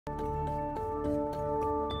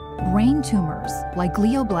Brain tumors, like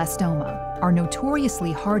glioblastoma, are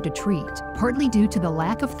notoriously hard to treat, partly due to the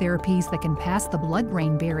lack of therapies that can pass the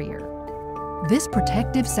blood-brain barrier. This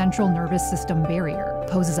protective central nervous system barrier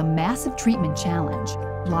poses a massive treatment challenge,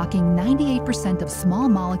 blocking 98% of small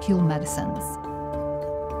molecule medicines.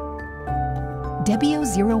 Debio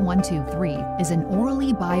 0123 is an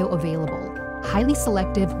orally bioavailable, highly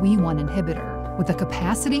selective Wee1 inhibitor with a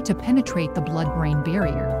capacity to penetrate the blood-brain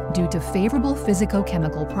barrier due to favorable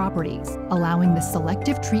physicochemical properties, allowing the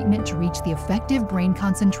selective treatment to reach the effective brain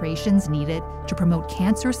concentrations needed to promote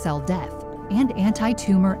cancer cell death and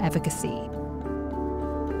anti-tumor efficacy.